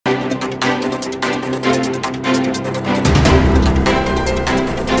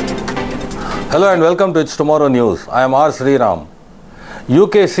Hello and welcome to It's Tomorrow News. I am R. Sriram.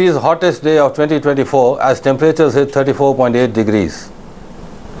 UK sees hottest day of 2024 as temperatures hit 34.8 degrees.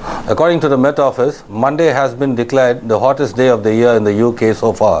 According to the Met Office, Monday has been declared the hottest day of the year in the UK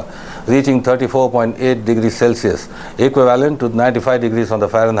so far, reaching 34.8 degrees Celsius, equivalent to 95 degrees on the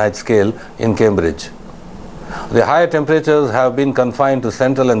Fahrenheit scale in Cambridge. The higher temperatures have been confined to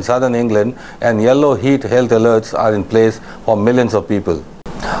central and southern England, and yellow heat health alerts are in place for millions of people.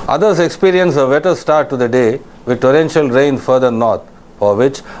 Others experience a wetter start to the day with torrential rain further north, for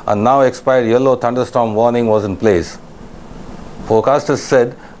which a now expired yellow thunderstorm warning was in place. Forecasters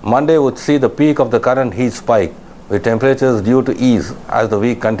said Monday would see the peak of the current heat spike, with temperatures due to ease as the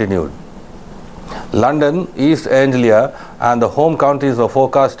week continued. London, East Anglia and the home counties were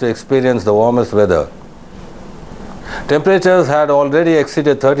forecast to experience the warmest weather. Temperatures had already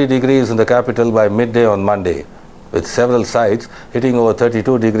exceeded 30 degrees in the capital by midday on Monday, with several sites hitting over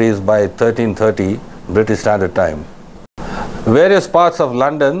 32 degrees by 13:30 British Standard Time. Various parts of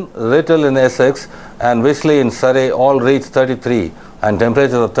London, Writtle in Essex and Wisley in Surrey all reached 33, and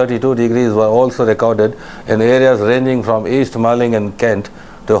temperatures of 32 degrees were also recorded in areas ranging from East Malling in Kent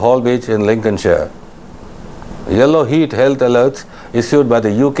to Holbeach in Lincolnshire. Yellow heat health alerts issued by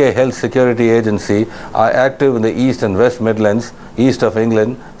the UK Health Security Agency are active in the East and West Midlands, East of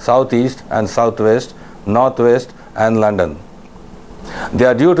England, South East and South West, North West and London. They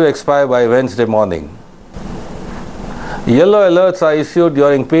are due to expire by Wednesday morning. Yellow alerts are issued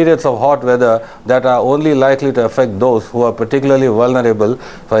during periods of hot weather that are only likely to affect those who are particularly vulnerable,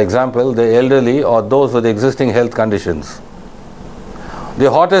 for example, the elderly or those with existing health conditions. The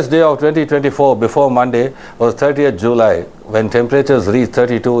hottest day of 2024 before Monday was 30th July, when temperatures reached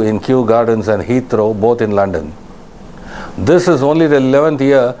 32 in Kew Gardens and Heathrow, both in London. This is only the 11th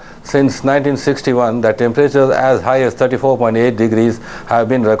year since 1961 that temperatures as high as 34.8 degrees have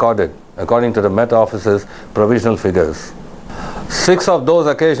been recorded, according to the Met Office's provisional figures. 6 of those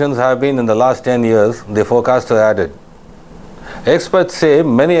occasions have been in the last 10 years, the forecaster added. Experts say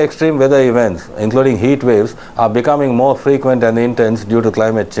many extreme weather events, including heat waves, are becoming more frequent and intense due to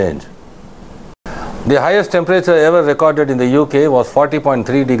climate change. The highest temperature ever recorded in the UK was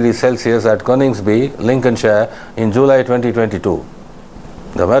 40.3 degrees Celsius at Coningsby, Lincolnshire in July 2022.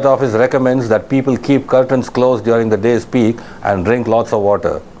 The Met Office recommends that people keep curtains closed during the day's peak and drink lots of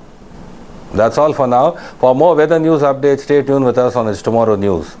water. That's all for now. For more weather news updates, stay tuned with us on It's Tomorrow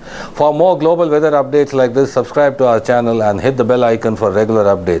News. For more global weather updates like this, subscribe to our channel and hit the bell icon for regular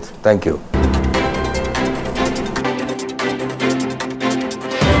updates. Thank you.